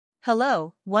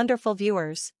Hello, wonderful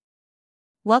viewers.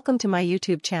 Welcome to my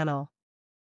YouTube channel.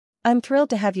 I'm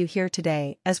thrilled to have you here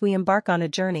today as we embark on a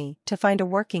journey to find a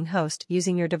working host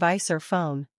using your device or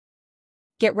phone.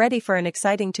 Get ready for an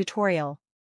exciting tutorial.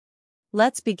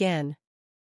 Let's begin.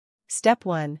 Step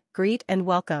 1. Greet and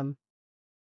welcome.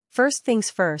 First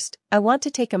things first, I want to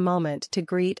take a moment to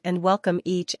greet and welcome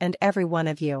each and every one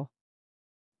of you.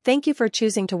 Thank you for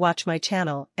choosing to watch my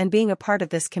channel and being a part of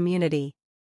this community.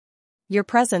 Your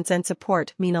presence and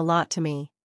support mean a lot to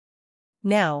me.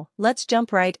 Now, let's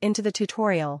jump right into the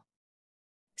tutorial.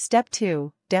 Step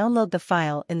 2. Download the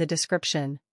file in the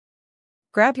description.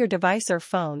 Grab your device or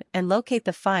phone and locate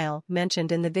the file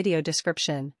mentioned in the video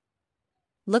description.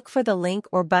 Look for the link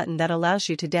or button that allows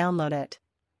you to download it.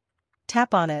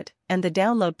 Tap on it, and the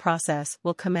download process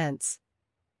will commence.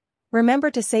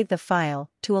 Remember to save the file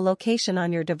to a location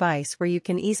on your device where you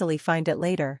can easily find it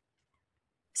later.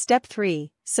 Step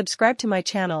 3. Subscribe to my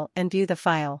channel and view the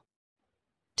file.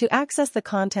 To access the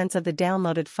contents of the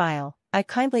downloaded file, I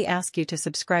kindly ask you to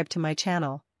subscribe to my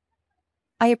channel.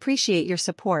 I appreciate your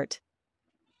support.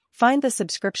 Find the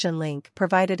subscription link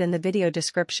provided in the video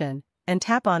description and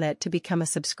tap on it to become a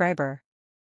subscriber.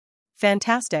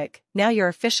 Fantastic, now you're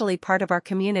officially part of our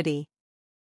community.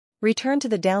 Return to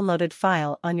the downloaded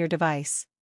file on your device.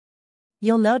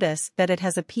 You'll notice that it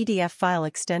has a PDF file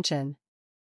extension.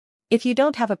 If you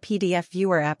don't have a PDF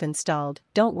Viewer app installed,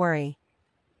 don't worry.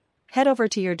 Head over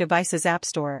to your device's App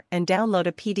Store and download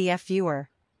a PDF Viewer.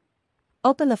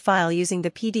 Open the file using the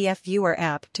PDF Viewer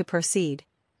app to proceed.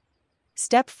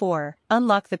 Step 4.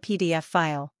 Unlock the PDF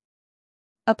file.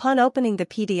 Upon opening the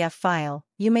PDF file,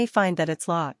 you may find that it's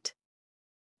locked.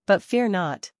 But fear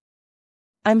not.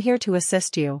 I'm here to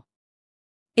assist you.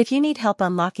 If you need help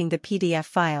unlocking the PDF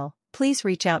file, please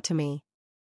reach out to me.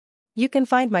 You can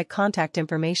find my contact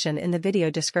information in the video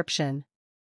description.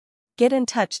 Get in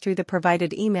touch through the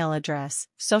provided email address,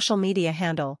 social media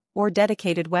handle, or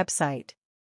dedicated website.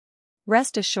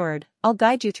 Rest assured, I'll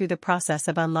guide you through the process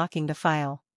of unlocking the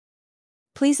file.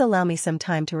 Please allow me some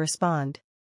time to respond.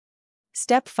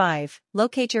 Step 5.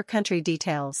 Locate your country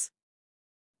details.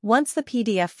 Once the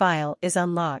PDF file is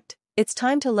unlocked, it's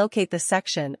time to locate the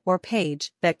section or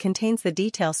page that contains the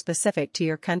details specific to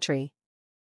your country.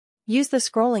 Use the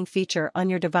scrolling feature on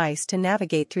your device to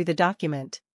navigate through the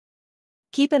document.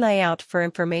 Keep an eye out for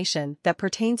information that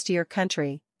pertains to your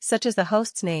country, such as the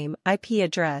host's name, IP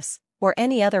address, or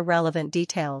any other relevant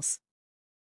details.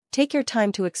 Take your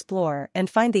time to explore and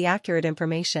find the accurate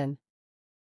information.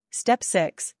 Step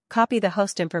 6. Copy the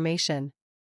host information.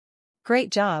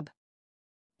 Great job!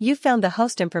 You've found the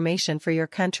host information for your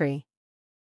country.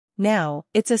 Now,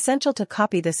 it's essential to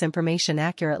copy this information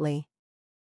accurately.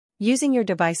 Using your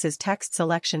device's text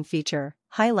selection feature,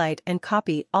 highlight and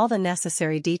copy all the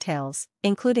necessary details,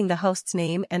 including the host's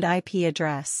name and IP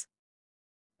address.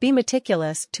 Be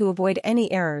meticulous to avoid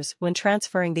any errors when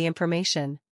transferring the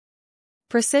information.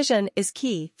 Precision is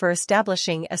key for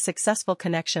establishing a successful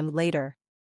connection later.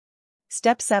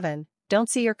 Step 7. Don't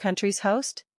see your country's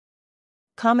host?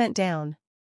 Comment down.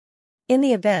 In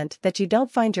the event that you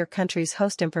don't find your country's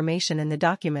host information in the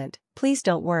document, please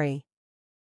don't worry.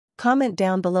 Comment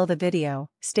down below the video,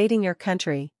 stating your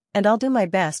country, and I'll do my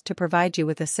best to provide you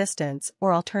with assistance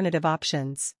or alternative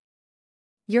options.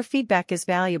 Your feedback is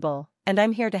valuable, and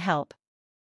I'm here to help.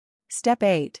 Step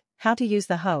 8. How to use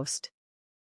the host.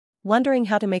 Wondering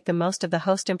how to make the most of the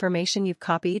host information you've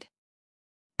copied?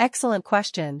 Excellent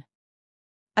question.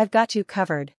 I've got you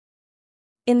covered.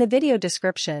 In the video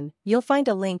description, you'll find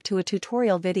a link to a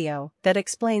tutorial video that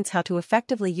explains how to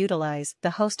effectively utilize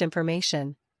the host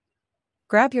information.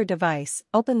 Grab your device,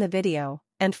 open the video,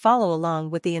 and follow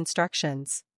along with the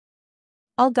instructions.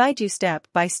 I'll guide you step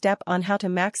by step on how to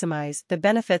maximize the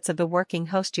benefits of the working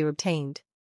host you obtained.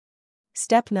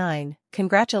 Step 9.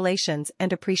 Congratulations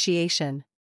and appreciation.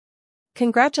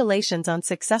 Congratulations on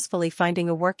successfully finding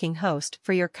a working host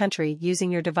for your country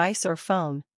using your device or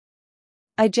phone.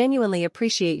 I genuinely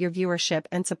appreciate your viewership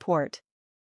and support.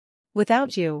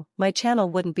 Without you, my channel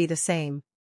wouldn't be the same.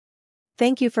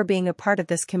 Thank you for being a part of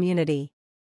this community.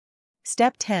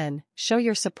 Step 10. Show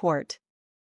your support.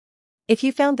 If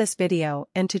you found this video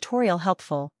and tutorial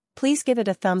helpful, please give it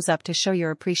a thumbs up to show your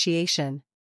appreciation.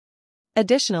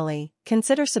 Additionally,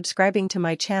 consider subscribing to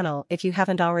my channel if you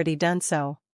haven't already done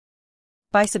so.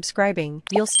 By subscribing,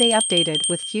 you'll stay updated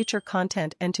with future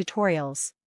content and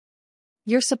tutorials.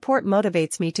 Your support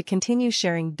motivates me to continue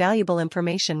sharing valuable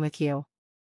information with you.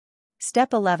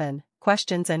 Step 11.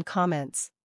 Questions and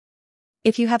comments.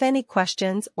 If you have any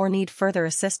questions or need further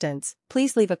assistance,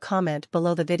 please leave a comment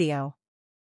below the video.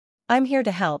 I'm here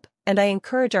to help, and I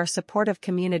encourage our supportive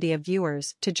community of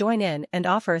viewers to join in and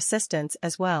offer assistance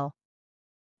as well.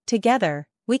 Together,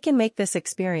 we can make this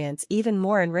experience even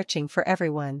more enriching for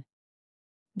everyone.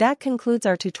 That concludes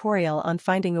our tutorial on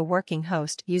finding a working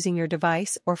host using your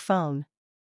device or phone.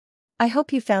 I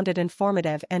hope you found it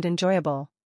informative and enjoyable.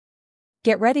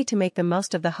 Get ready to make the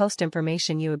most of the host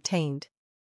information you obtained.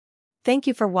 Thank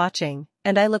you for watching,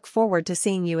 and I look forward to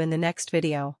seeing you in the next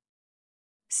video.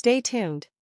 Stay tuned.